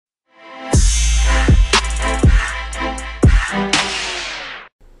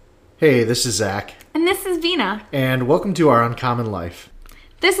Hey, this is Zach. And this is Vina. And welcome to Our Uncommon Life.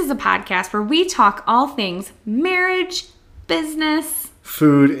 This is a podcast where we talk all things marriage, business,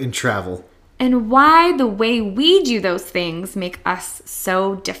 food, and travel. And why the way we do those things make us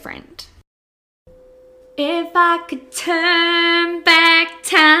so different. If I could turn back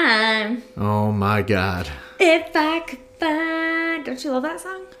time. Oh my God. If I could find... Don't you love that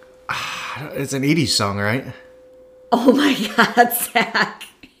song? It's an 80s song, right? Oh my God, Zach.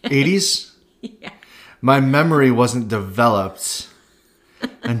 80s? Yeah. My memory wasn't developed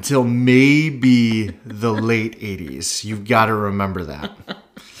until maybe the late 80s. You've got to remember that.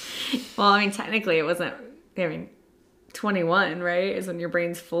 Well, I mean, technically it wasn't, 21, right? Is when your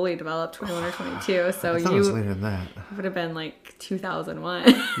brain's fully developed, 21 or 22. So I thought it was later than that. Would have been like 2001.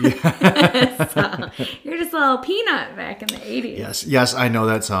 Yeah. So you're just a little peanut back in the 80s. Yes, I know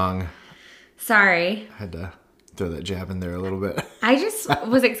that song. Sorry. I had to throw that jab in there a little bit. I just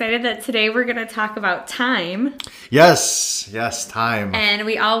was excited that today we're going to talk about time. Yes, time. And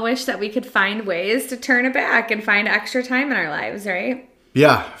we all wish that we could find ways to turn it back and find extra time in our lives, right?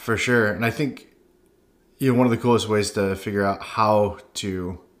 Yeah, for sure. And I think one of the coolest ways to figure out how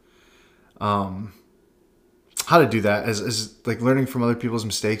to do that is like learning from other people's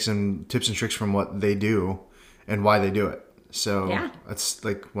mistakes and tips and tricks from what they do and why they do it. So that's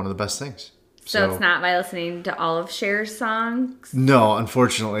like one of the best things. So it's not by listening to all of Cher's songs? No,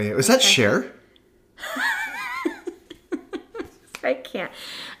 unfortunately. Is that Cher? I can't.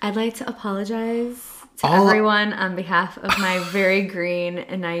 I'd like to apologize to everyone on behalf of my very green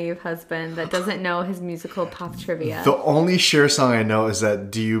and naive husband that doesn't know his musical pop trivia. The only Cher song I know is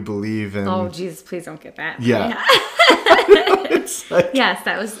that Do You Believe in... Oh, Jesus, please don't get that. Yeah. It's like... Yes,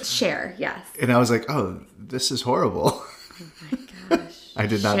 that was Cher, yes. And I was like, oh, this is horrible. Oh my gosh. I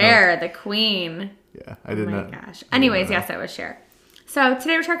did not know. Cher, the queen. Yeah, I did not. Oh my gosh. Anyways, yes, that was Cher. So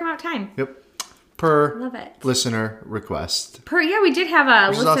today we're talking about time. Yep. Per Love it. Listener request. We did have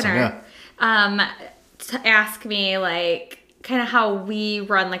a listener awesome, to ask me like kind of how we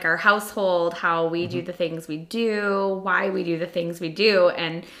run like our household, how we do the things we do, why we do the things we do.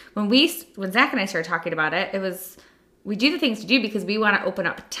 And when Zach and I started talking about it, it was we do the things we do because we want to open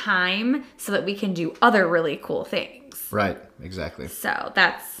up time so that we can do other really cool things. Right, exactly. So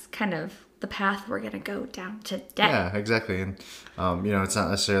that's kind of the path we're going to go down today. Yeah, exactly. And, it's not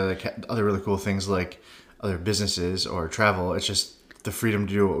necessarily like other really cool things like other businesses or travel. It's just the freedom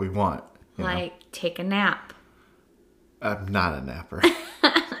to do what we want. Like take a nap. I'm not a napper.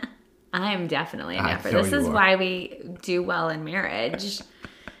 I am definitely a napper. This is why we do well in marriage.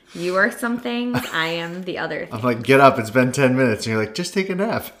 You are some things, I am the other thing. I'm like, get up, it's been 10 minutes. And you're like, just take a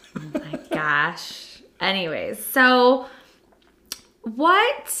nap. Oh my gosh. Anyways, so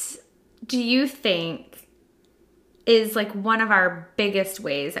what do you think is like one of our biggest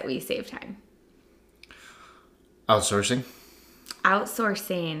ways that we save time? Outsourcing.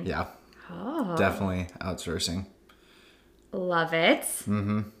 Outsourcing. Yeah. Oh. Definitely outsourcing. Love it.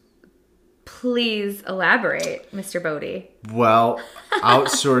 Mm-hmm. Please elaborate, Mr. Bodie. Well,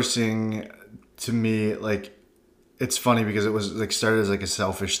 outsourcing to me, like, it's funny because it was like started as like a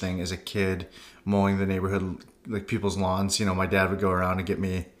selfish thing as a kid, mowing the neighborhood, like people's lawns. My dad would go around and get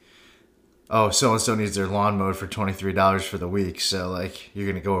me, oh, so-and-so needs their lawn mowed for $23 for the week. So like, you're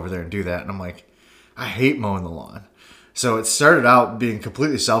going to go over there and do that. And I'm like, I hate mowing the lawn. So it started out being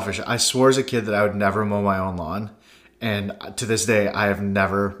completely selfish. I swore as a kid that I would never mow my own lawn. And to this day, I have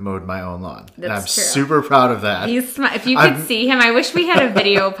never mowed my own lawn. That's and I'm true. Super proud of that. He's smart. If you could see him, I wish we had a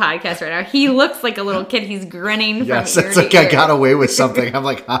video podcast right now. He looks like a little kid. He's grinning from ear to ear. It's like I got away with something. I'm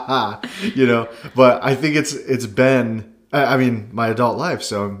like, haha, But I think it's been, my adult life.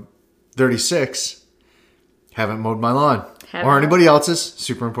 So I'm 36, haven't mowed my lawn. Or anybody else's.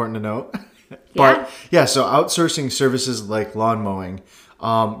 Super important to note. But so outsourcing services like lawn mowing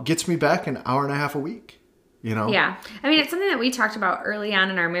gets me back an hour and a half a week. Yeah. It's something that we talked about early on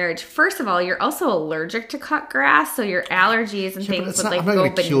in our marriage. First of all, you're also allergic to cut grass, so your allergies and things would go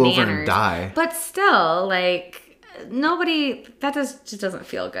bananas. Keel over and die. But still, like, that just doesn't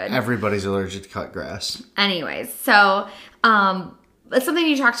feel good. Everybody's allergic to cut grass. Anyways, so it's something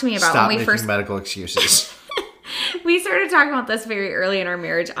you talked to me about Stop when we making medical excuses. We started talking about this very early in our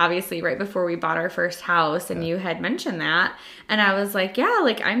marriage, obviously right before we bought our first house, and you had mentioned that. And I was like, yeah,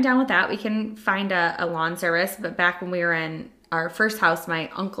 like I'm down with that. We can find a lawn service. But back when we were in our first house, my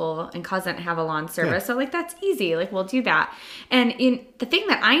uncle and cousin have a lawn service. So like, that's easy. Like we'll do that. And the thing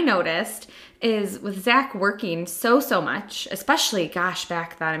that I noticed is with Zach working so much, especially,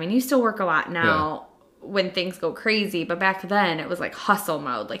 back then, you still work a lot now. When things go crazy, but back then it was like hustle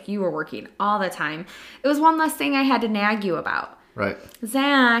mode. Like you were working all the time. It was one less thing I had to nag you about. Right.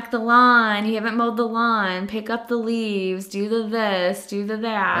 Zach, the lawn, you haven't mowed the lawn, pick up the leaves, do the this, do the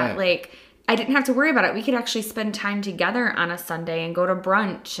that. Right. Like, I didn't have to worry about it. We could actually spend time together on a Sunday and go to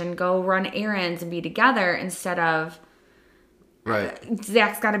brunch and go run errands and be together instead of Right.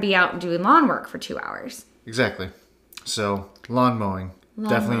 Zach's got to be out and doing lawn work for 2 hours. Exactly. So lawn mowing,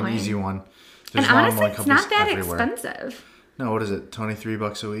 definitely mowing. an easy one. There's And lawn honestly, mowing it's not companies that everywhere. expensive. No, what is it?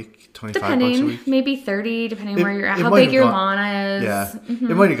 $23 a week? $25 a Depending, week? maybe 30, depending It- where you're at, it how might big have your gone- lawn is. Yeah.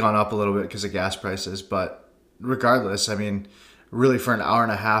 It might have gone up a little bit because of gas prices, but regardless, I mean, really for an hour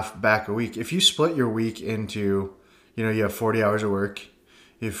and a half back a week, if you split your week into, you have 40 hours of work,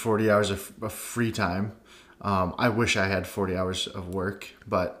 you have 40 hours of free time. I wish I had 40 hours of work,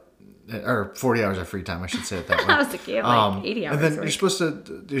 or 40 hours of free time, I should say it that way. I was thinking of like 80 hours. And then a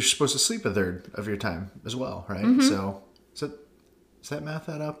week. you're supposed to sleep a third of your time as well, right? Mm-hmm. So does that math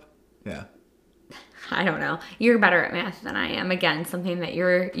that up? Yeah. I don't know. You're better at math than I am. Again, something that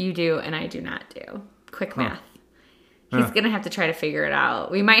you do and I do not do. Quick math. He's going to have to try to figure it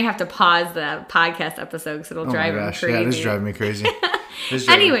out. We might have to pause the podcast episode because it'll drive him crazy. Yeah, it is driving me crazy.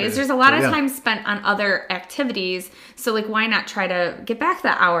 Anyways, there's a lot of Yeah. time spent on other activities. So, like, why not try to get back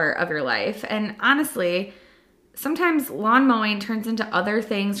that hour of your life? And honestly, sometimes lawn mowing turns into other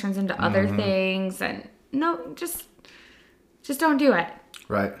things, And no, just don't do it.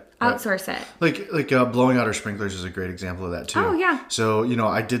 Right. Outsource it. Like blowing out our sprinklers is a great example of that too. Oh, yeah. So,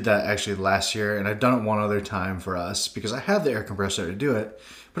 I did that actually last year, and I've done it one other time for us because I have the air compressor to do it,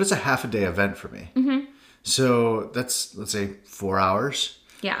 but it's a half a day event for me. Mm-hmm. So that's, let's say, 4 hours.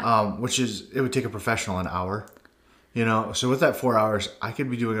 Yeah. It would take a professional an hour. So with that 4 hours, I could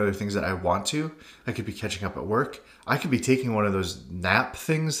be doing other things that I want to. I could be catching up at work. I could be taking one of those nap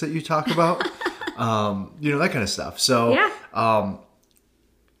things that you talk about. That kind of stuff. So, Yeah.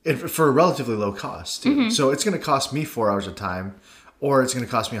 for a relatively low cost too. So it's going to cost me 4 hours of time, or it's going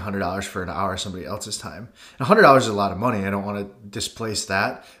to cost me $100 for an hour of somebody else's time. And $100 is a lot of money. I don't want to displace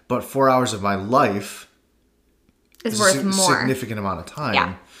that, but 4 hours of my life It's is worth a more. significant amount of time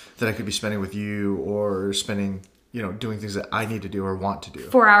Yeah. that I could be spending with you, or spending, doing things that I need to do or want to do.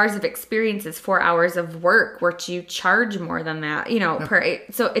 4 hours of experience is 4 hours of work, which you charge more than that,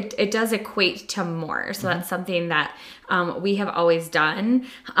 so it does equate to more. So that's something that we have always done.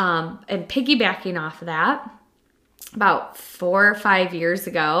 And piggybacking off of that, about 4 or 5 years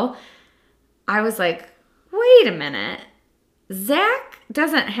ago, I was like, wait a minute. Zach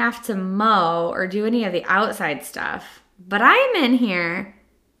doesn't have to mow or do any of the outside stuff, but I'm in here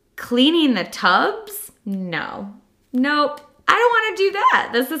cleaning the tubs? Nope. I don't want to do that.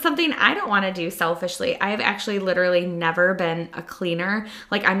 This is something I don't want to do selfishly. I've actually literally never been a cleaner.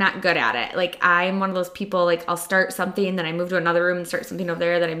 Like, I'm not good at it. Like, I'm one of those people, like, I'll start something, then I move to another room and start something over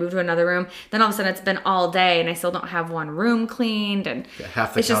there, then I move to another room. Then all of a sudden it's been all day and I still don't have one room cleaned, and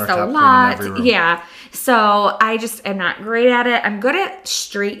Half the it's just countertop a clean in lot. every room. Yeah. So I just am not great at it. I'm good at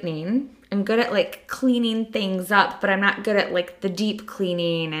straightening. I'm good at like cleaning things up, but I'm not good at like the deep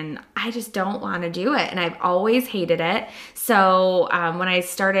cleaning, and I just don't want to do it. And I've always hated it. So when I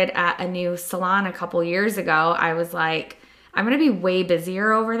started at a new salon a couple years ago, I was like, I'm going to be way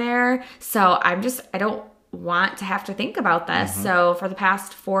busier over there. So I don't want to have to think about this. Mm-hmm. So for the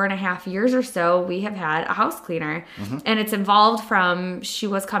past 4.5 years or so, we have had a house cleaner, Mm-hmm. and it's evolved from,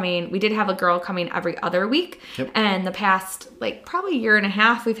 we did have a girl coming every other week. Yep. And the past like probably 1.5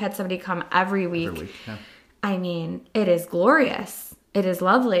 years, we've had somebody come every week. Every week, yeah. I mean, it is glorious. It is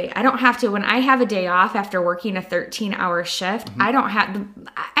lovely. I don't have to, when I have a day off after working a 13-hour shift, Mm-hmm.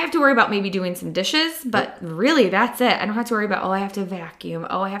 I have to worry about maybe doing some dishes, but really that's it. I don't have to worry about, I have to vacuum.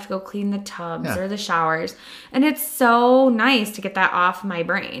 I have to go clean the tubs Yeah. or the showers. And it's so nice to get that off my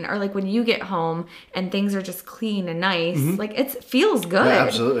brain. Or like when you get home and things are just clean and nice, like it feels good. Yeah,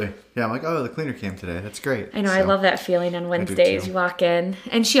 absolutely. Yeah, I'm like, the cleaner came today. That's great. I know, I love that feeling on Wednesdays. too. You walk in.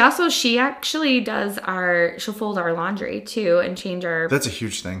 And she actually does she'll fold our laundry too and change our. That's a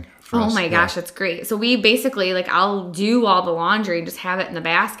huge thing for Oh us. my Yeah. gosh, it's great. So we basically, like, I'll do all the laundry and just have it in the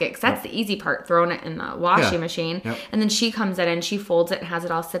basket, because that's the easy part, throwing it in the washing Yeah. machine. Yep. And then she comes in and she folds it and has it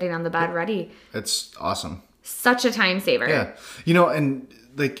all sitting on the bed ready. It's awesome. Such a time saver. Yeah. And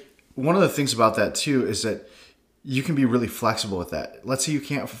like one of the things about that too is that you can be really flexible with that. Let's say you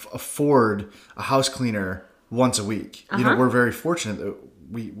can't afford a house cleaner once a week. We're very fortunate that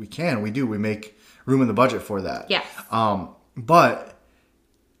we make room in the budget for that. Yes. But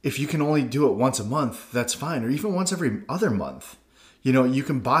if you can only do it once a month, that's fine. Or even once every other month. You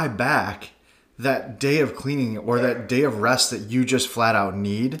can buy back that day of cleaning or that day of rest that you just flat out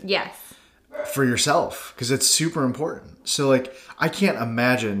need Yes. for yourself, because it's super important. So like, I can't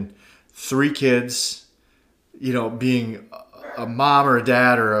imagine 3 kids, being a mom or a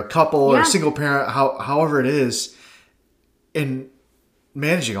dad or a couple or Yeah. a single parent, however it is, in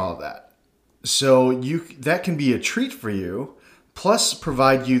managing all of that. So that can be a treat for you, plus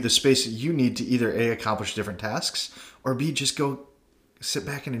provide you the space that you need to either A, accomplish different tasks, or B, just go sit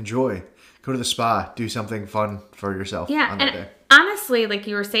back and enjoy. Go to the spa, do something fun for yourself Yeah, on that and day. honestly, like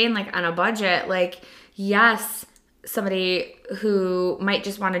you were saying, like on a budget, like yes, somebody who might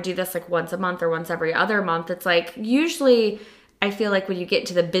just want to do this like once a month or once every other month, it's like usually I feel like when you get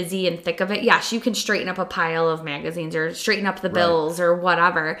to the busy and thick of it, yes, you can straighten up a pile of magazines or straighten up the bills or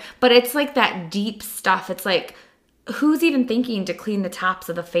whatever, but it's like that deep stuff. It's like, who's even thinking to clean the tops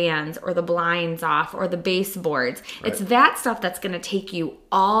of the fans or the blinds off or the baseboards? It's that stuff that's going to take you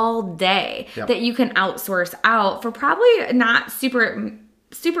all day that you can outsource out for probably not super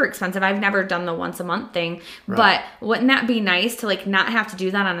expensive. I've never done the once a month thing, but wouldn't that be nice to like not have to do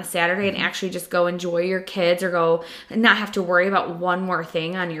that on a Saturday and actually just go enjoy your kids or go and not have to worry about one more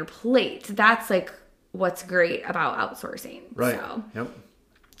thing on your plate? That's like what's great about outsourcing. Right. So, Yep.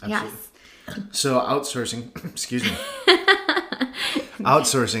 Absolutely. yes. So outsourcing, excuse me.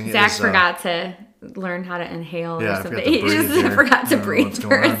 Outsourcing Zach is... forgot to learn how to inhale Yeah, or I something. forgot to He breathe just here. forgot I to don't know breathe what's for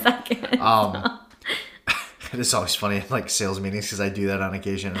going a on. second. It's always funny in like sales meetings because I do that on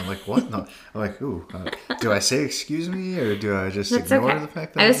occasion. I'm like, what? No. I'm like, ooh, do I say excuse me or do I just That's ignore okay. the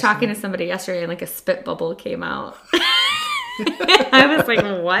fact that I was talking to somebody yesterday and like a spit bubble came out. I was like,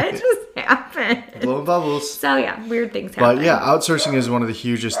 what just happened? blowing bubbles? So yeah, weird things happen. But yeah, outsourcing is one of the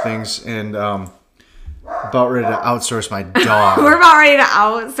hugest things, and about ready to outsource my dog. We're about ready to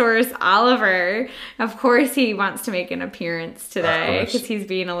outsource Oliver. Of course, he wants to make an appearance today course. because he's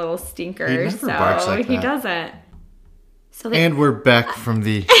being a little stinker. He never barks like he that. doesn't. So And we're back from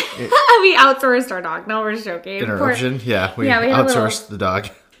the we outsourced our dog. No, we're joking. interruption. Yeah, we Yeah, we had a outsourced the dog.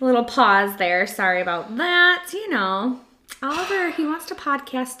 Little pause there. Sorry about that. You know, Oliver, he wants to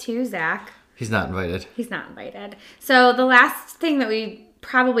podcast too, Zach. He's not invited. He's not invited. So the last thing that we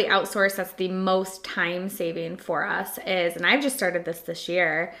probably outsource that's the most time saving for us is, and I've just started this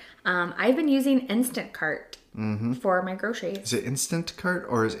year, I've been using Instacart for my groceries. Is it Instacart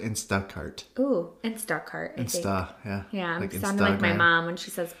or is it Instacart? Ooh, Instacart, I think. Insta, yeah. Yeah, I'm like sounding like my Instagram. mom when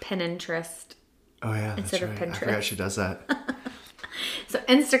she says Pinterest. Oh yeah, that's instead of right. I Pinterest. forgot she does that. So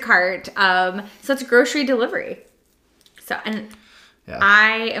Instacart, so it's grocery delivery. So, and Yeah.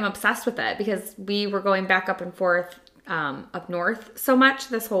 I am obsessed with it because we were going back up and forth up north so much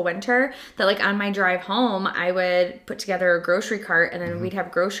this whole winter that like on my drive home, I would put together a grocery cart and then we'd have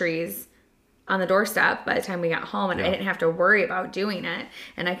groceries on the doorstep by the time we got home, and I didn't have to worry about doing it,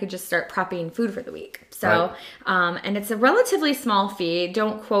 and I could just start prepping food for the week. So, and it's a relatively small fee.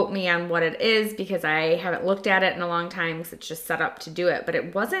 Don't quote me on what it is because I haven't looked at it in a long time because it's just set up to do it, but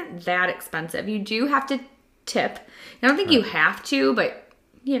it wasn't that expensive. You do have to tip. I don't think you have to, but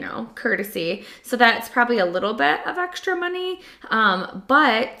you know, courtesy. So that's probably a little bit of extra money.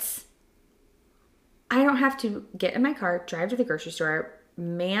 But I don't have to get in my car, drive to the grocery store,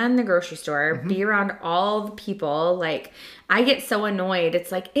 man the grocery store, be around all the people. Like, I get so annoyed.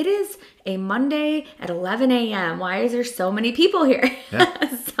 It's like, it is a Monday at 11 a.m. Why is there so many people here?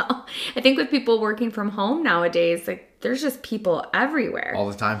 Yeah. So I think with people working from home nowadays, like, there's just people everywhere. All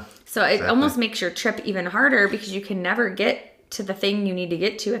the time. So it Exactly. almost makes your trip even harder because you can never get to the thing you need to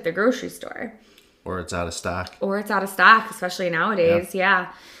get to at the grocery store. Or it's out of stock. Or it's out of stock, especially nowadays.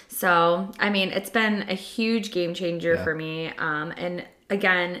 Yeah. So, I mean, it's been a huge game changer for me. And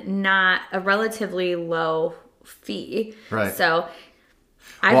again, not a relatively low fee. Right. So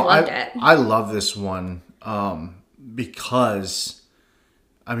I've loved it. I love this one because,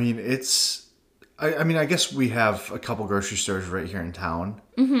 I mean, I guess we have a couple grocery stores right here in town,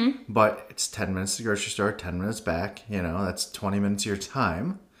 but it's 10 minutes to the grocery store, 10 minutes back. You know, that's 20 minutes of your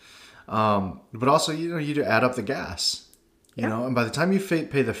time. But also, you know, you add up the gas, you know, and by the time you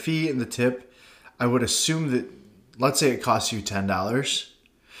pay the fee and the tip, I would assume that, let's say it costs you $10.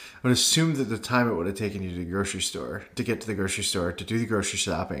 I would assume that the time it would have taken you to the grocery store, to get to the grocery store, to do the grocery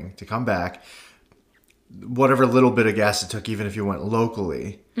shopping, to come back, whatever little bit of gas it took, even if you went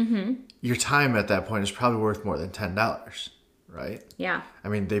locally, your time at that point is probably worth more than $10, right? Yeah. I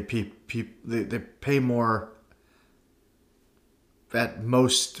mean, they pay more at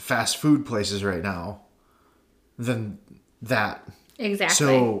most fast food places right now than that. Exactly.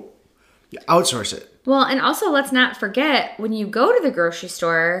 So outsource it. Well, and also let's not forget when you go to the grocery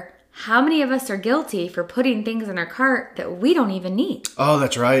store, how many of us are guilty for putting things in our cart that we don't even need? Oh,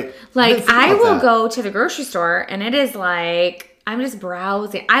 that's right. Like, I will go to the grocery store and it is like, I'm just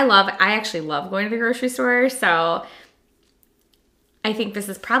browsing. I actually love going to the grocery store. So I think this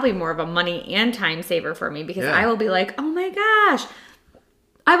is probably more of a money and time saver for me because I will be like, oh my gosh.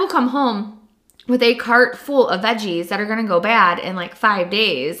 I will come home with a cart full of veggies that are going to go bad in like 5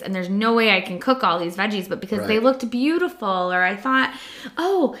 days. And there's no way I can cook all these veggies, but because they looked beautiful, or I thought,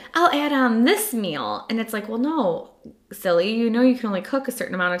 oh, I'll add on this meal. And it's like, well, no, silly. You know, you can only cook a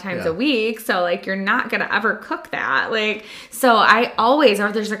certain amount of times a week. So like, you're not going to ever cook that. Like, so I always,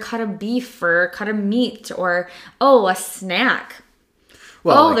 or there's a cut of beef or a cut of meat, or, oh, a snack.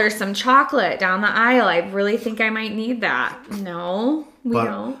 Well, there's some chocolate down the aisle. I really think I might need that. No, we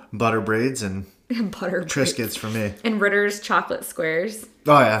don't. Butter braids and butter Triscuits for me. And Ritter's chocolate squares.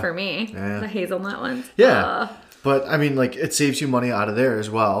 Oh, yeah. For me. Yeah. The hazelnut ones. Yeah. But, I mean, like, it saves you money out of there as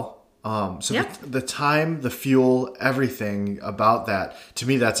well. So the time, the fuel, everything about that, to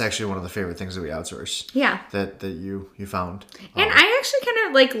me, that's actually one of the favorite things that we outsource. Yeah. That you found. And I actually kind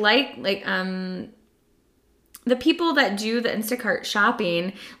of like the people that do the Instacart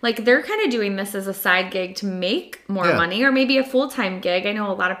shopping, like they're kind of doing this as a side gig to make more money, or maybe a full-time gig. I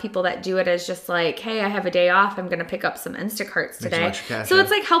know a lot of people that do it as just like, hey, I have a day off. I'm going to pick up some Instacarts today. So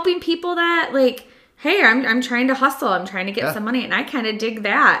it's like helping people that like, hey, I'm trying to hustle. I'm trying to get some money. And I kind of dig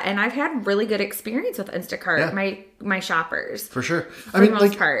that. And I've had really good experience with Instacart, my shoppers. For sure. I mean,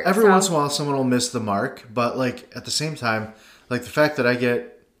 like every once in a while someone will miss the mark, but like at the same time, like the fact that I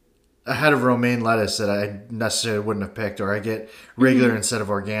get a head of romaine lettuce that I necessarily wouldn't have picked, or I get regular instead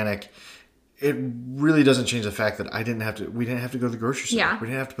of organic, it really doesn't change the fact that we didn't have to go to the grocery store. Yeah. We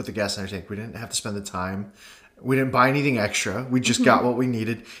didn't have to put the gas in our tank. We didn't have to spend the time. We didn't buy anything extra. We just got what we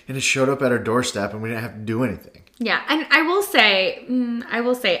needed, and it showed up at our doorstep, and we didn't have to do anything. Yeah, and I will say,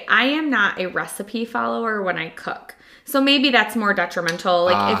 I am not a recipe follower when I cook. So maybe that's more detrimental.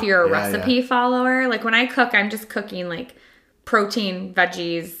 Like if you're a recipe follower, like when I cook, I'm just cooking like protein,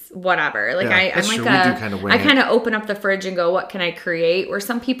 veggies, whatever. Like I'm like I kind of open up the fridge and go, what can I create? Where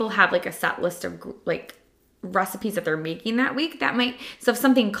some people have like a set list of like recipes that they're making that week. So if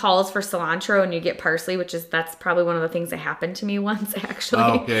something calls for cilantro and you get parsley, that's probably one of the things that happened to me once actually.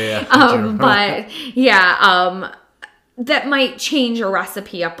 Oh, yeah. That might change a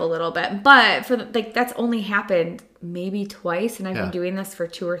recipe up a little bit, but for that's only happened maybe twice, and I've been doing this for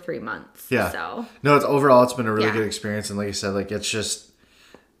 2 or 3 months. Yeah. So no, it's been a really good experience, and like you said, like it's just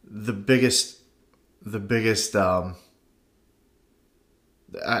the biggest.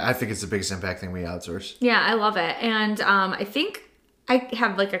 I think it's the biggest impact thing we outsource. Yeah, I love it, and I think I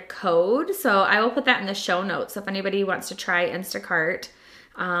have like a code, so I will put that in the show notes. So if anybody wants to try Instacart,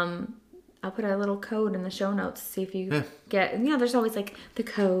 I'll put a little code in the show notes to see if you get, there's always like the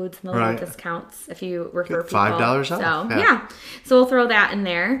codes and the little discounts if you refer people. $5 off. So we'll throw that in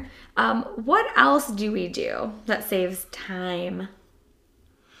there. What else do we do that saves time?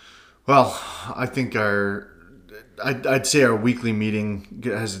 Well, I think I'd say our weekly meeting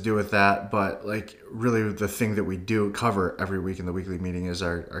has to do with that, but like really the thing that we do cover every week in the weekly meeting is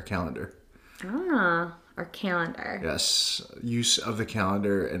our calendar. Our calendar. Yes. Use of the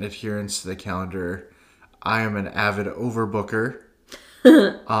calendar and adherence to the calendar. I am an avid overbooker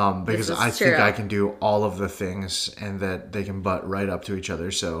because I think I can do all of the things and that they can butt right up to each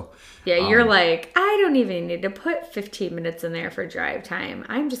other. So yeah, you're like, I don't even need to put 15 minutes in there for drive time.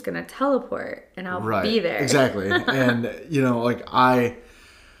 I'm just going to teleport and I'll be there. Exactly. And like I've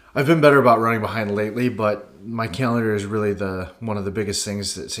been better about running behind lately, but my calendar is really one of the biggest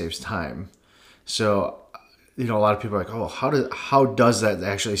things that saves time. So, a lot of people are like, oh, how does that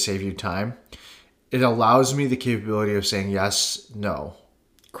actually save you time? It allows me the capability of saying yes, no.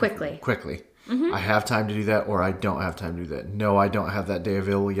 Quickly. Mm-hmm. I have time to do that, or I don't have time to do that. No, I don't have that day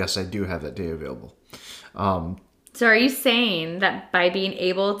available. Yes, I do have that day available. So are you saying that by being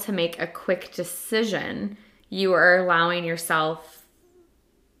able to make a quick decision, you are allowing yourself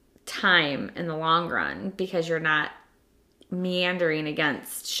time in the long run because you're not meandering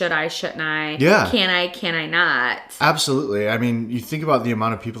against should I, shouldn't I, can I not? Absolutely. I mean, you think about the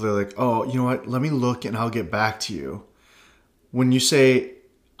amount of people that are like, oh, you know what, let me look and I'll get back to you. When you say,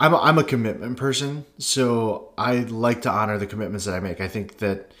 I'm a commitment person, so I like to honor the commitments that I make. I think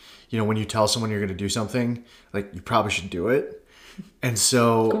that, when you tell someone you're going to do something, like you probably should do it. And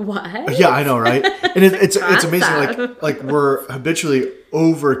so, what? Yeah, I know, right? And it's amazing. Like we're habitually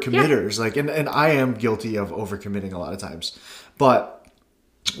overcommitters. Like, and I am guilty of overcommitting a lot of times. But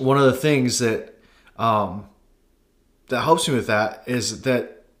one of the things that that helps me with that is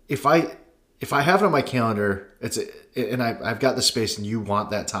that if I have it on my calendar, and I've got the space, and you want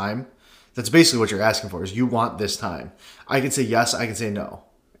that time. That's basically what you're asking for. Is you want this time? I can say yes. I can say no.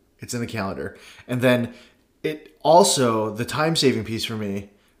 It's in the calendar, and then. It also, the time-saving piece for me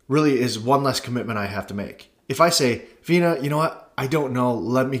really is one less commitment I have to make. If I say, Vina, you know what? I don't know.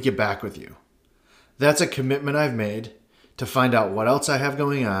 Let me get back with you. That's a commitment I've made to find out what else I have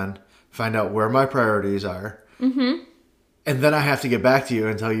going on, find out where my priorities are. Mm-hmm. And then I have to get back to you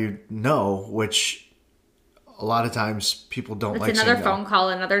and tell you no, which a lot of times people don't like saying no. It's another phone call,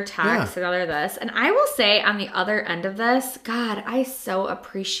 another text, another this. And I will say on the other end of this, God, I so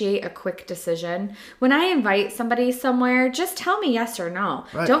appreciate a quick decision. When I invite somebody somewhere, just tell me yes or no.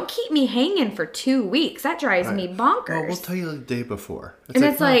 Right. Don't keep me hanging for 2 weeks. That drives me bonkers. Well, we'll tell you the day before.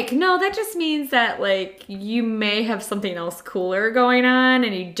 It's like, no, that just means that like you may have something else cooler going on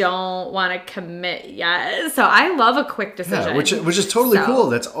and you don't want to commit yet. So I love a quick decision. Yeah, which is totally cool.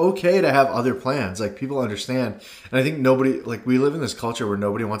 That's okay to have other plans. Like people understand. And I think nobody, like we live in this culture where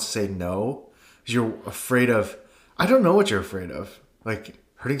nobody wants to say no because you're afraid of, I don't know what you're afraid of. Like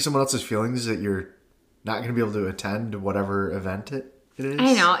hurting someone else's feelings that you're not going to be able to attend whatever event it is.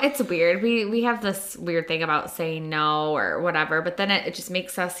 I know. It's weird. We have this weird thing about saying no or whatever, but then it just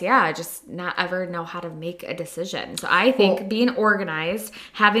makes us, just not ever know how to make a decision. So I think being organized,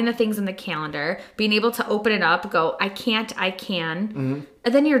 having the things in the calendar, being able to open it up, go, I can't, I can. Mm-hmm.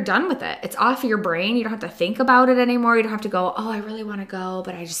 And then you're done with it. It's off your brain. You don't have to think about it anymore. You don't have to go, I really want to go,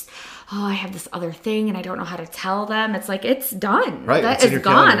 but I have this other thing and I don't know how to tell them. It's like, it's done. Right. That is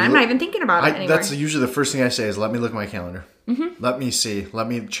gone. I'm not even thinking about it anymore. That's usually the first thing I say is let me look at my calendar. Mm-hmm. Let me see. Let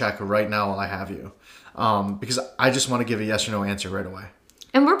me check right now while I have you. Because I just want to give a yes or no answer right away.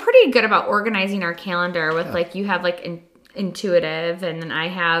 And we're pretty good about organizing our calendar with like, you have like intuitive, and then I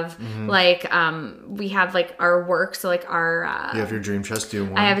have like we have like our work, so like our you have your Dream Trust Due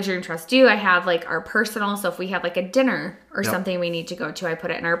one. I have a Dream Trust Due. I have like our personal, so if we have like a dinner or something we need to go to, I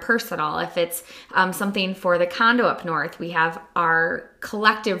put it in our personal. If it's something for the condo up north, we have our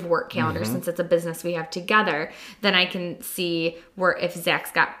collective work calendar. Since it's a business we have together, then I can see where if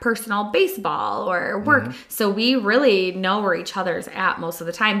Zach's got personal baseball or work. So we really know where each other's at most of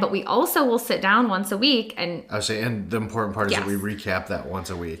the time, but we also will sit down once a week and I would say, and the important part is that we recap that once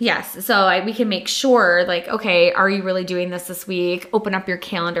a week. Yes. So we can make sure like, okay, are you really doing this week? Open up your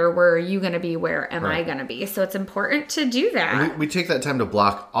calendar. Where are you going to be? Where am I going to be? So it's important to do that. We take that time to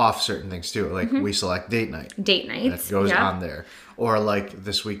block off certain things too. Like we select date night. Date nights. That goes on there. Or like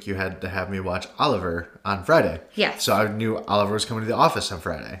this week you had to have me watch Oliver on Friday. Yes. So I knew Oliver was coming to the office on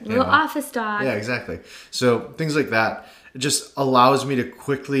Friday. Little office dog. Yeah, exactly. So things like that, it just allows me to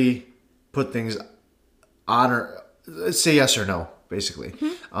quickly put things on or say yes or no, basically.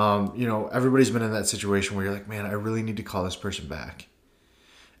 Everybody's been in that situation where you're like, man, I really need to call this person back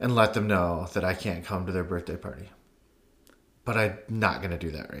and let them know that I can't come to their birthday party. But I'm not going to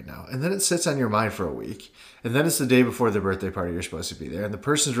do that right now. And then it sits on your mind for a week. And then it's the day before the birthday party you're supposed to be there. And the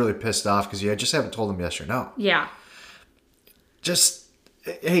person's really pissed off because you just haven't told them yes or no. Yeah. Just,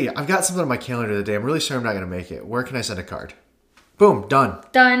 hey, I've got something on my calendar today. I'm really sorry I'm not going to make it. Where can I send a card? Boom, done.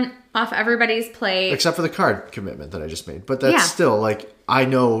 Done. Off everybody's plate. Except for the card commitment that I just made. But that's still, like, I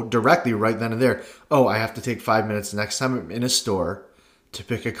know directly right then and there, I have to take 5 minutes next time I'm in a store to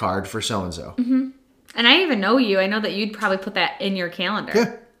pick a card for so-and-so. Mm-hmm. And I even know you. I know that you'd probably put that in your calendar.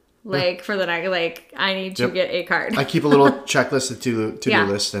 Yeah. For the night, like, I need to get a card. I keep a little checklist, a to-do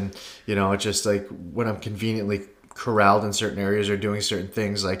list. And, it's just like when I'm conveniently corralled in certain areas or doing certain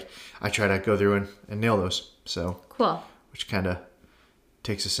things, like, I try to go through and nail those. So cool. Which kind of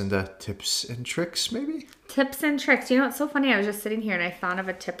takes us into tips and tricks, maybe? Tips and tricks. It's so funny. I was just sitting here and I thought of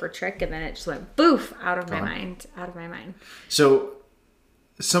a tip or trick and then it just went boof out of my mind. So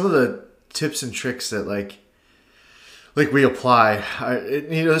some of the tips and tricks that like we apply,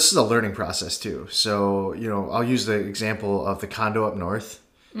 this is a learning process too. So, I'll use the example of the condo up north.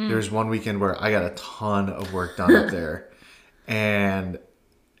 There's one weekend where I got a ton of work done up there. And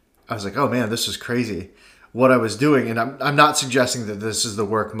I was like, oh man, this is crazy. What I was doing, and I'm not suggesting that this is the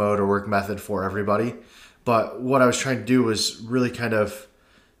work mode or work method for everybody, but what I was trying to do was really kind of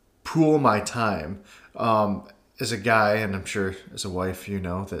pool my time. As a guy, and I'm sure as a wife,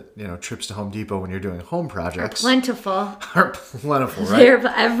 that, trips to Home Depot when you're doing home projects are plentiful, right? They're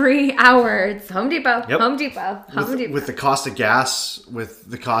every hour. It's Home Depot, Home Depot, Depot. With the cost of gas, with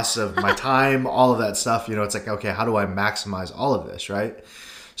the cost of my time, all of that stuff, it's like, okay, how do I maximize all of this, right?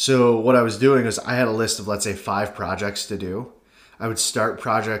 So what I was doing is I had a list of, let's say, 5 projects to do. I would start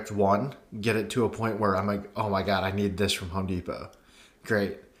project 1, get it to a point where I'm like, oh my God, I need this from Home Depot.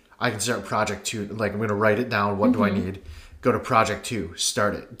 Great. I can start project 2. Like, I'm going to write it down. What do I need? Go to project 2.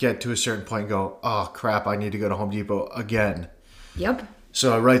 Start it. Get to a certain point. Go, oh, crap. I need to go to Home Depot again. Yep.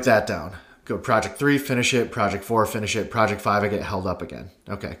 So I write that down. Go project 3, finish it. Project 4, finish it. Project 5, I get held up again.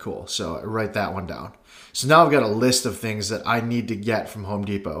 Okay, cool. So I write that one down. So now I've got a list of things that I need to get from Home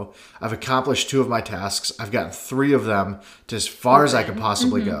Depot. I've accomplished 2 of my tasks. I've gotten 3 of them to as far as I could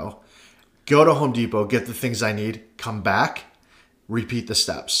possibly go. go to Home Depot, get the things I need, come back, repeat the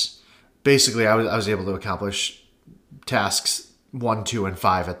steps. Basically, I was able to accomplish tasks 1, 2, and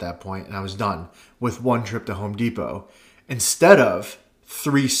 5 at that point, and I was done with one trip to Home Depot instead of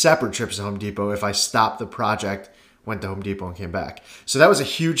 3 separate trips to Home Depot if I stopped the project, went to Home Depot, and came back. So that was a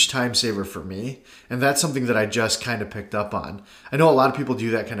huge time saver for me, and that's something that I just kind of picked up on. I know a lot of people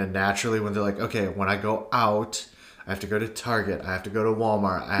do that kind of naturally when they're like, okay, when I go out, I have to go to Target, I have to go to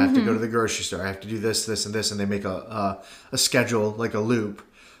Walmart, I have to go to the grocery store, I have to do this, this, and this, and they make a schedule, like a loop.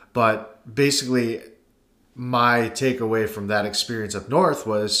 But basically, my takeaway from that experience up north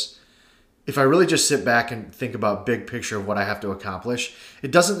was, if I really just sit back and think about big picture of what I have to accomplish,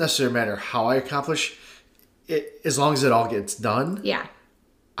 it doesn't necessarily matter how I accomplish it, as long as it all gets done. Yeah.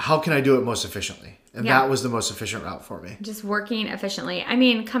 How can I do it most efficiently? And that was the most efficient route for me. Just working efficiently. I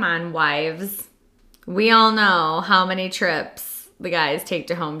mean, come on, wives. We all know how many trips the guys take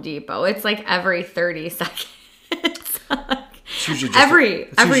to Home Depot. It's like every 30 seconds. It's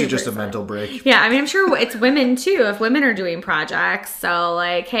usually just a mental break. Yeah, I mean, I'm sure it's women too, if women are doing projects. So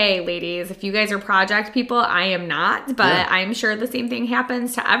like, hey, ladies, if you guys are project people, I am not, but I'm sure the same thing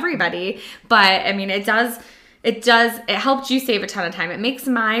happens to everybody. But I mean, it helps you save a ton of time. It makes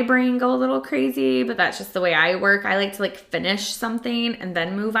my brain go a little crazy, but that's just the way I work. I like to like finish something and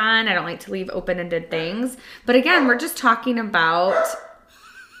then move on. I don't like to leave open-ended things. But again, we're just talking about...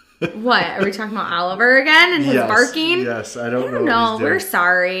 What? Are we talking about Oliver again and his barking? Yes, I don't know. No, we're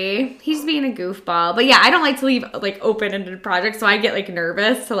sorry. He's being a goofball. But yeah, I don't like to leave like open-ended projects, so I get like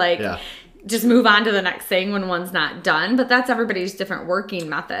nervous to like just move on to the next thing when one's not done. But that's everybody's different working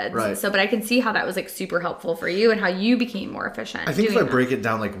methods. Right. So, but I can see how that was like super helpful for you and how you became more efficient. I think if I break it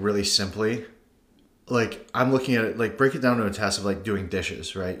down like really simply, like I'm looking at it, like break it down to a task of like doing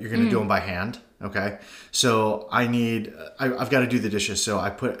dishes, right? You're going to do them by hand. Okay. So I've got to do the dishes. So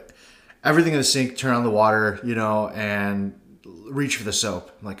I put everything in the sink, turn on the water, and reach for the soap.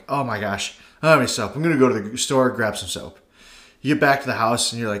 I'm like, oh my gosh, I don't have any soap. I'm going to go to the store, grab some soap. You get back to the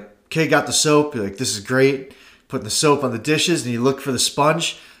house and you're like, okay, got the soap. You're like, this is great. Putting the soap on the dishes and you look for the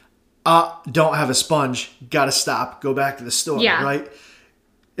sponge. Don't have a sponge. Got to stop. Go back to the store, right?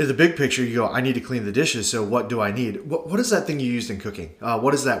 In the big picture, you go, I need to clean the dishes, so what do I need? What is that thing you used in cooking?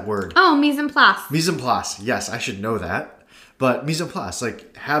 What is that word? Oh, mise en place. Mise en place. Yes, I should know that. But mise en place,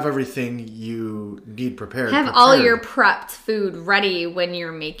 like have everything you need prepared. Have all your prepped food ready when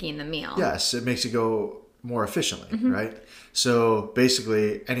you're making the meal. Yes, it makes it go more efficiently, right? So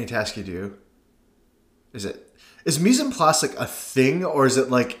basically, any task you do, is mise en place like a thing, or is it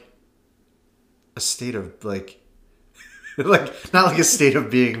like a state of like like not like a state of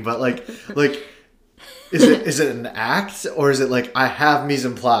being, but like is it an act, or is it like I have mise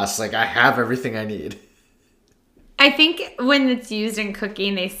en place, like I have everything I need? I think when it's used in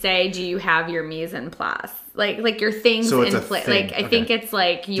cooking, they say, "Do you have your mise en place?" Like your things in place. Like I think it's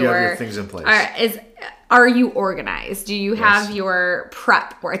like do you have your things in place? Are you organized? Do you have your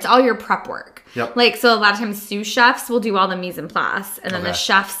prep work? It's all your prep work. Yep. Like so, a lot of times sous chefs will do all the mise en place, and then the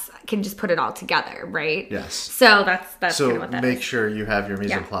chefs can just put it all together, right? Yes. So that's so kind of what that make is. sure you have your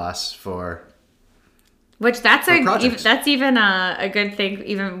mise en place for. Which that's even a good thing,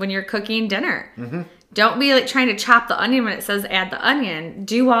 even when you're cooking dinner. Mm-hmm. Don't be like trying to chop the onion when it says add the onion.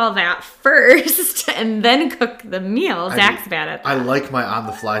 Do all that first and then cook the meal. Zach's bad at that. I like my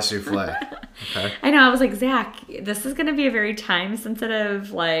on-the-fly souffle. Okay. I know. I was like, Zach, this is going to be a very time-sensitive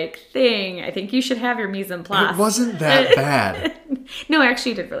thing. I think you should have your mise en place. It wasn't that bad. No,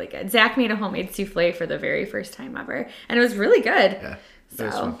 actually, you did really good. Zach made a homemade souffle for the very first time ever, and it was really good. Yeah.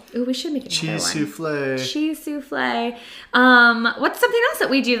 So, we should make another cheese one. Souffle. Cheese souffle. What's something else that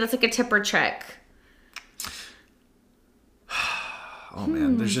we do that's like a tip or trick? Oh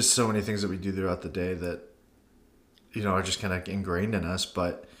man, there's just so many things that we do throughout the day that, are just kind of ingrained in us.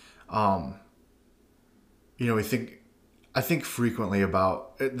 But, I think frequently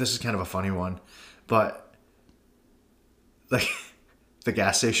about, this is kind of a funny one, but like the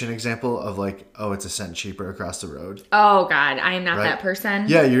gas station example of it's a cent cheaper across the road. Oh God, I am not that person.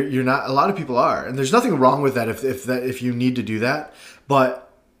 Yeah, you're not. A lot of people are, and there's nothing wrong with that if you need to do that.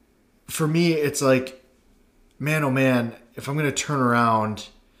 But for me, it's like, man, oh man, if I'm going to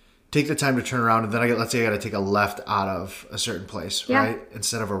take the time to turn around, and then let's say I got to take a left out of a certain place, right?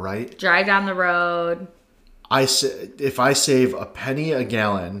 Instead of a right. Drive down the road. If I save a penny a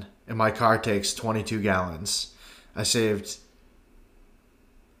gallon and my car takes 22 gallons, I saved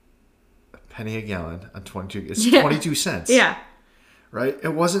a penny a gallon on 22. It's 22 cents. Yeah. right?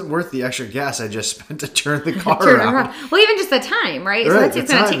 It wasn't worth the extra gas I just spent to turn the car Turn around. around. Well, even just the time, right? So Right, that's the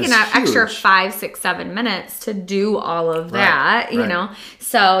it's going to time take is an extra huge. 5, 6, 7 minutes to do all of that, you right. know?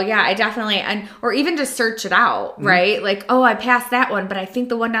 So yeah, I definitely, or even just search it out, right? Like, oh, I passed that one, but I think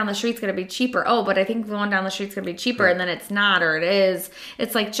the one down the street's going to be cheaper. Oh, but I think the one down the street's going to be cheaper, and then it's not, or it is.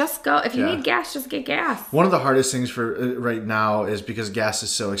 It's like, just go. If you Yeah. need gas, just get gas. One of the hardest things for right now is because gas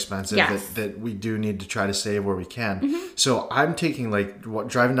is so expensive Yes. that we do need to try to save where we can. Mm-hmm. So I'm taking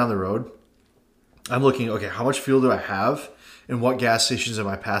driving down the road. I'm looking, okay, how much fuel do I have? And what gas stations am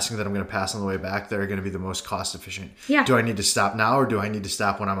I passing that I'm going to pass on the way back that are going to be the most cost efficient? Yeah. Do I need to stop now or do I need to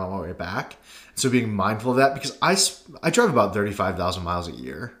stop when I'm on my way back? So being mindful of that, because I drive about 35,000 miles a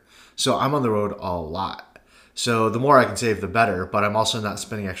year. So I'm on the road a lot. So the more I can save, the better. But I'm also not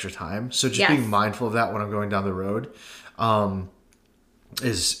spending extra time. So just Yes. being mindful of that when I'm going down the road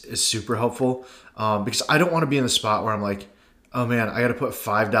is super helpful. Because I don't want to be in the spot where I'm like, oh man, I got to put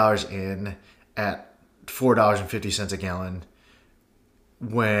 $5 in at $4.50 a gallon.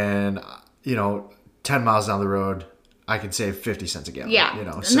 When 10 miles down the road, I can save 50 cents a gallon. Yeah.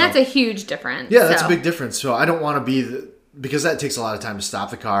 And that's a huge difference. yeah, that's so. a big difference. So I don't want to be because that takes a lot of time to stop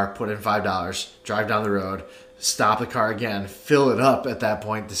the car, put in $5, drive down the road, stop the car again, fill it up at that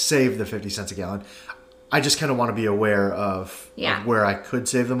point to save the 50 cents a gallon. I just kind of want to be aware of where I could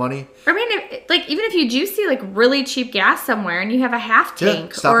save the money. I mean, even if you do see really cheap gas somewhere and you have a half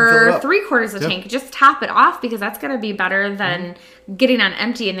tank stop and fill it or up. 3/4 of a tank, just top it off because that's going to be better than getting on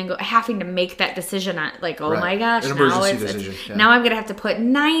empty and then having to make that decision on oh my gosh, An now emergency decision. Yeah. now I'm going to have to put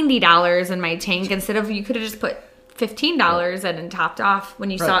 $90 in my tank instead of you could have just put $15 in and topped off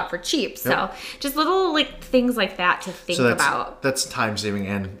when you saw it for cheap. So just little things like that to think about. That's time saving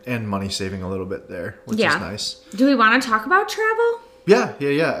and money saving a little bit there, which is nice. Do we want to talk about travel? Yeah.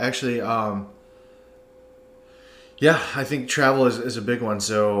 Actually, I think travel is a big one.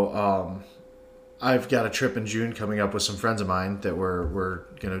 So I've got a trip in June coming up with some friends of mine that we're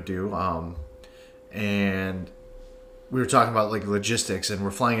gonna do, and we were talking about logistics, and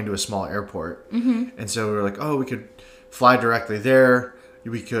we're flying into a small airport, and so we were like, oh, we could fly directly there.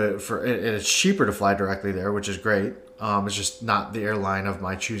 We could and it's cheaper to fly directly there, which is great. It's just not the airline of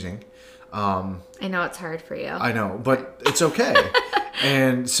my choosing. I know it's hard for you. I know, but it's okay.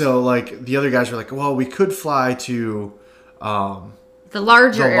 And so the other guys were like, well, we could fly to the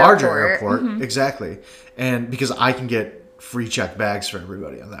larger airport. Exactly. And because I can get free checked bags for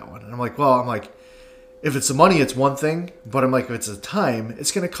everybody on that one. And I'm like, if it's the money, it's one thing. But I'm like, if it's the time,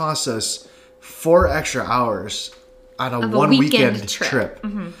 it's going to cost us 4 extra hours on a one weekend trip.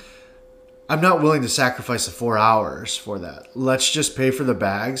 I'm not willing to sacrifice the 4 hours for that. Let's just pay for the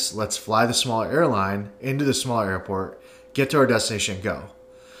bags. Let's fly the small airline into the small airport, get to our destination, go.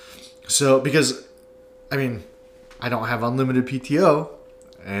 So, because, I don't have unlimited PTO.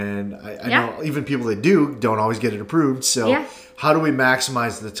 And I know even people that do don't always get it approved. So how do we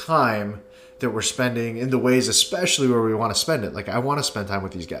maximize the time that we're spending in the ways, especially where we want to spend it? I want to spend time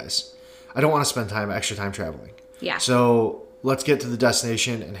with these guys. I don't want to spend extra time traveling. Yeah. So let's get to the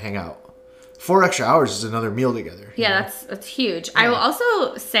destination and hang out. 4 extra hours is another meal together. Yeah, that's huge. Yeah. I will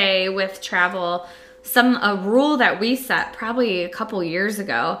also say with travel, a rule that we set probably a couple years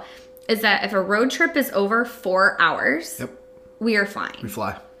ago is that if a road trip is over 4 hours, we are flying. We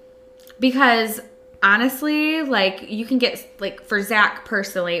fly. Because honestly, you can get, for Zach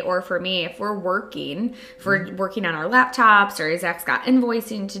personally, or for me, if we're working on our laptops, or Zach's got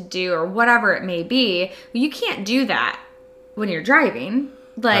invoicing to do, or whatever it may be, you can't do that when you're driving.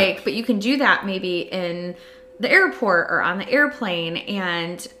 But you can do that maybe in the airport or on the airplane.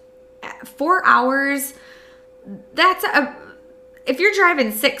 And 4 hours, if you're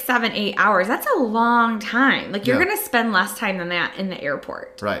driving 6, 7, 8 hours, that's a long time. You're going to spend less time than that in the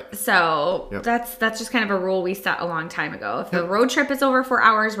airport. Right. So that's just kind of a rule we set a long time ago. If the road trip is over 4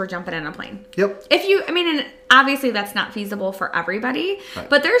 hours, we're jumping in a plane. Yep. And obviously that's not feasible for everybody,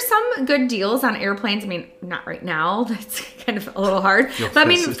 but there's some good deals on airplanes. Not right now. That's kind of a little hard. But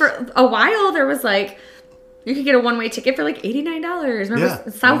for a while there was you could get a one-way ticket for $89. Remember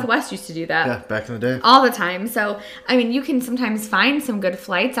Southwest used to do that? Yeah, back in the day. All the time. So, you can sometimes find some good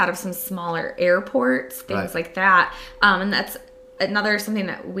flights out of some smaller airports, things like that. And that's something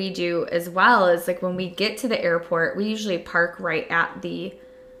that we do as well is when we get to the airport, we usually park right at the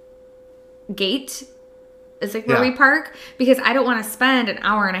gate. Is where we park, because I don't want to spend an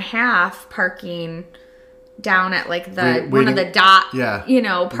hour and a half parking down at one of the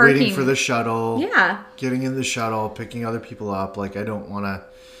parking, waiting for the shuttle, getting in the shuttle, picking other people up. I don't want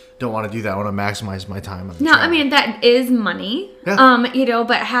to do that. I want to maximize my time on the travel. That is money.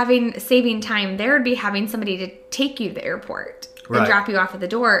 But saving time there would be having somebody to take you to the airport. Right. drop you off at the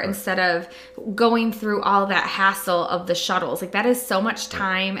door instead of going through all that hassle of the shuttles. Like that is so much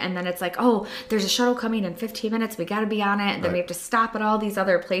time. And then it's like, oh, there's a shuttle coming in 15 minutes. We got to be on it. And then we have to stop at all these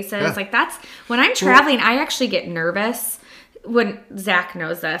other places. Yeah. Like that's when I'm traveling, I actually get nervous. When Zach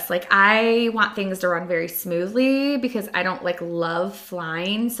knows this, like I want things to run very smoothly because I don't like love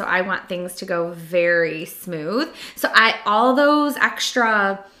flying. So I want things to go very smooth. So all those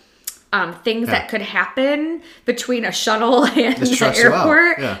extra things that could happen between a shuttle and the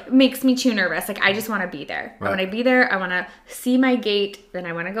airport makes me too nervous. Like I just want to be there. Right. I want to be there. I want to see my gate. Then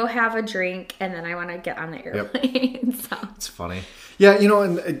I want to go have a drink, and then I want to get on the airplane. Yep. So it's funny. Yeah,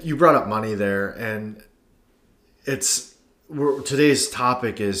 and you brought up money there, and today's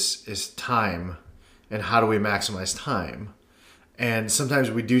topic is time, and how do we maximize time? And sometimes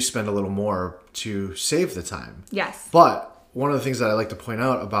we do spend a little more to save the time. Yes. But one of the things that I like to point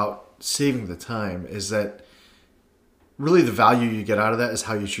out about saving the time is that really the value you get out of that is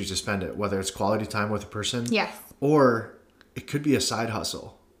how you choose to spend it, whether it's quality time with a person, yes, or it could be a side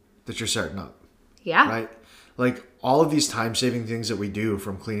hustle that you're starting up. Yeah. Right? Like all of these time-saving things that we do,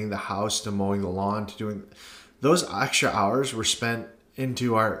 from cleaning the house to mowing the lawn to doing those extra hours, were spent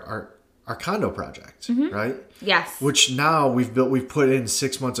into our condo project, right? Yes. Which now we've put in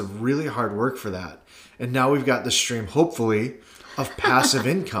 6 months of really hard work for that. And now we've got the stream, hopefully, of passive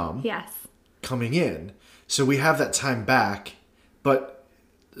income yes, coming in. So we have that time back, but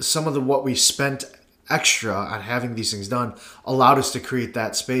some of what we spent extra on having these things done allowed us to create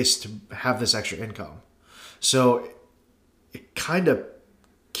that space to have this extra income. So it kind of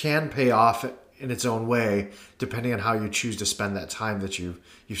can pay off in its own way, depending on how you choose to spend that time that you've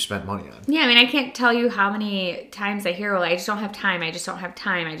spent money on. Yeah, I mean, I can't tell you how many times I hear, well, I just don't have time. I just don't have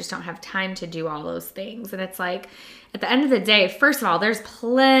time. I just don't have time to do all those things. And it's like, at the end of the day, first of all, there's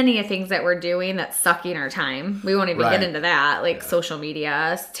plenty of things that we're doing that's sucking our time. We won't even get into that, like social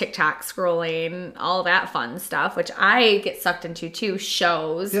media, TikTok scrolling, all that fun stuff, which I get sucked into too,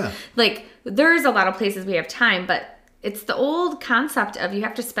 shows. Yeah. Like, there's a lot of places we have time, but it's the old concept of you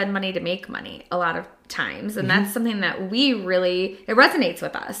have to spend money to make money a lot of times. And that's something that it resonates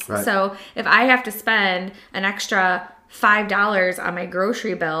with us. Right. So if I have to spend an extra $5 on my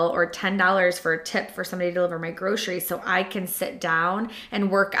grocery bill or $10 for a tip for somebody to deliver my groceries so I can sit down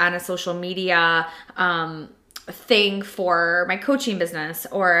and work on a social media thing for my coaching business,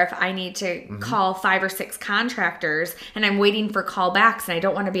 or if I need to call 5 or 6 contractors and I'm waiting for callbacks and I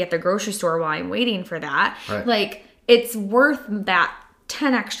don't want to be at the grocery store while I'm waiting for that, like it's worth that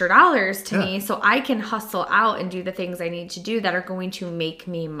 $10 extra to me so I can hustle out and do the things I need to do that are going to make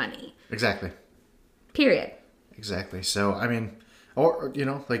me money. Exactly. Period. Exactly. So, I mean, or,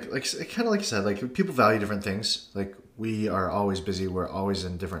 like kind of like you said, like people value different things. Like we are always busy. We're always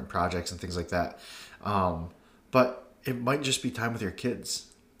in different projects and things like that. But it might just be time with your kids.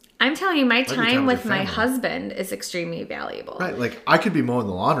 I'm telling you, my time with my husband is extremely valuable. Right. Like I could be mowing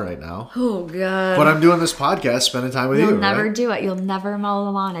the lawn right now. Oh, God. But I'm doing this podcast, spending time with you. You'll never do it. You'll never mow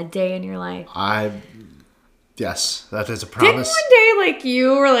the lawn a day in your life. Yes, that is a promise. Didn't one day, like,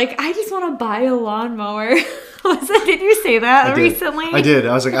 you were like, I just want to buy a lawnmower? Did you say that recently? I did.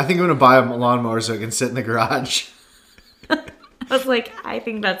 I was like, I think I'm going to buy a lawnmower so I can sit in the garage. I was like, I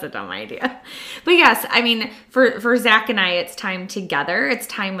think that's a dumb idea. But yes, I mean, for Zach and I, it's time together. It's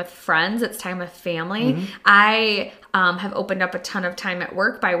time with friends. It's time with family. I have opened up a ton of time at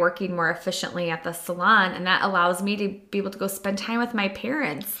work by working more efficiently at the salon. And that allows me to be able to go spend time with my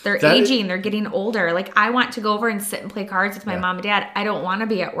parents. They're aging. They're getting older. Like, I want to go over and sit and play cards with my mom and dad. I don't want to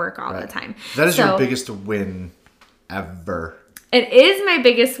be at work all the time. That is your biggest win ever. It is my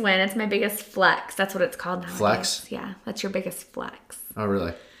biggest win. It's my biggest flex. That's what it's called nowadays. Flex? Yeah, that's your biggest flex. Oh,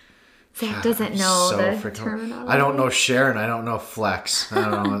 really? Zach doesn't know the terminology. I don't know Sharon. I don't know flex. I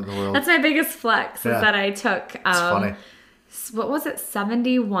don't know in the world. That's my biggest flex is that I took, it's funny. What was it,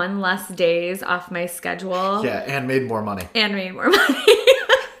 71 less days off my schedule. Yeah, and made more money.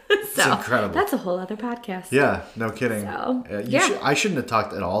 So, it's incredible. That's a whole other podcast. Yeah, no kidding. So, I shouldn't have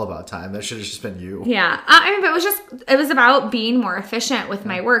talked at all about time. That should have just been you. Yeah. I mean, but it was about being more efficient with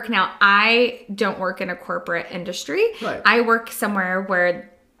my work. Now, I don't work in a corporate industry. Right. I work somewhere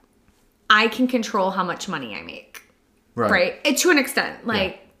where I can control how much money I make. Right. To an extent.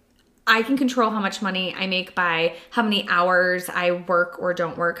 Like, I can control how much money I make by how many hours I work or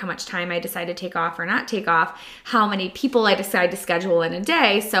don't work, how much time I decide to take off or not take off, how many people I decide to schedule in a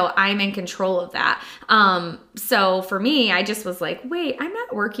day. So I'm in control of that. So for me, I just was like, wait, I'm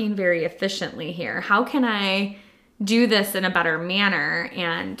not working very efficiently here. How can I do this in a better manner?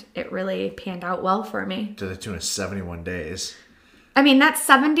 And it really panned out well for me. To the tune of 71 days. I mean, that's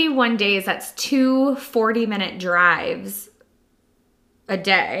 71 days. That's 2 40-minute drives a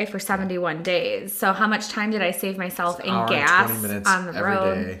day for 71 days. So how much time did I save myself in hour and gas 20 minutes on the every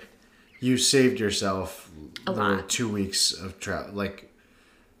road? day. You saved yourself A lot. 2 weeks of travel, like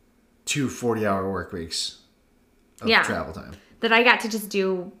 2 40-hour work weeks of travel time. That I got to just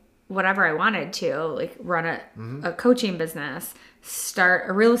do whatever I wanted to, like run a coaching business, start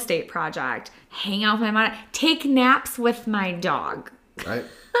a real estate project, hang out with my mom, take naps with my dog. Right?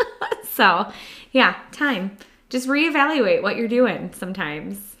 So, yeah, time. Just reevaluate what you're doing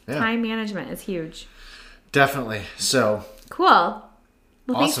sometimes. Yeah. Time management is huge. Definitely. So, Cool.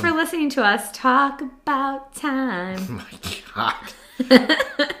 Well, thanks Awesome. for listening to us talk about time. oh my God.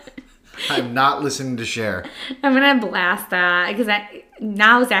 I'm not listening to Cher. I'm going to blast that because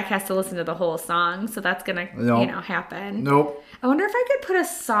now Zach has to listen to the whole song. So that's going to, Nope. happen. Nope. I wonder if I could put a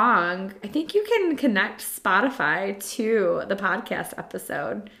song. I think you can connect Spotify to the podcast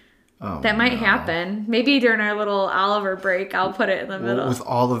episode. Oh, That might no. happen. Maybe during our little Oliver break, I'll put it in the middle. With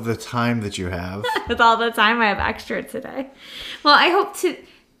all of the time that you have. With all the time I have extra today. Well, I hope to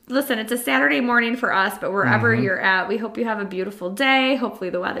listen. It's a Saturday morning for us, but wherever you're at, we hope you have a beautiful day.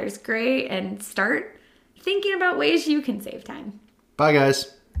 Hopefully the weather's great, and start thinking about ways you can save time. Bye,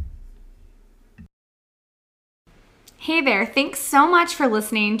 guys. Hey there. Thanks so much for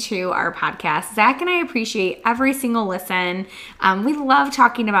listening to our podcast. Zach and I appreciate every single listen. We love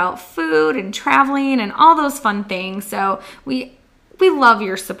talking about food and traveling and all those fun things. So we love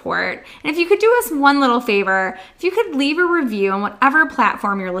your support. And if you could do us one little favor, if you could leave a review on whatever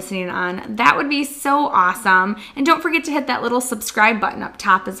platform you're listening on, that would be so awesome. And don't forget to hit that little subscribe button up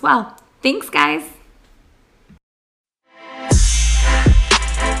top as well. Thanks, guys.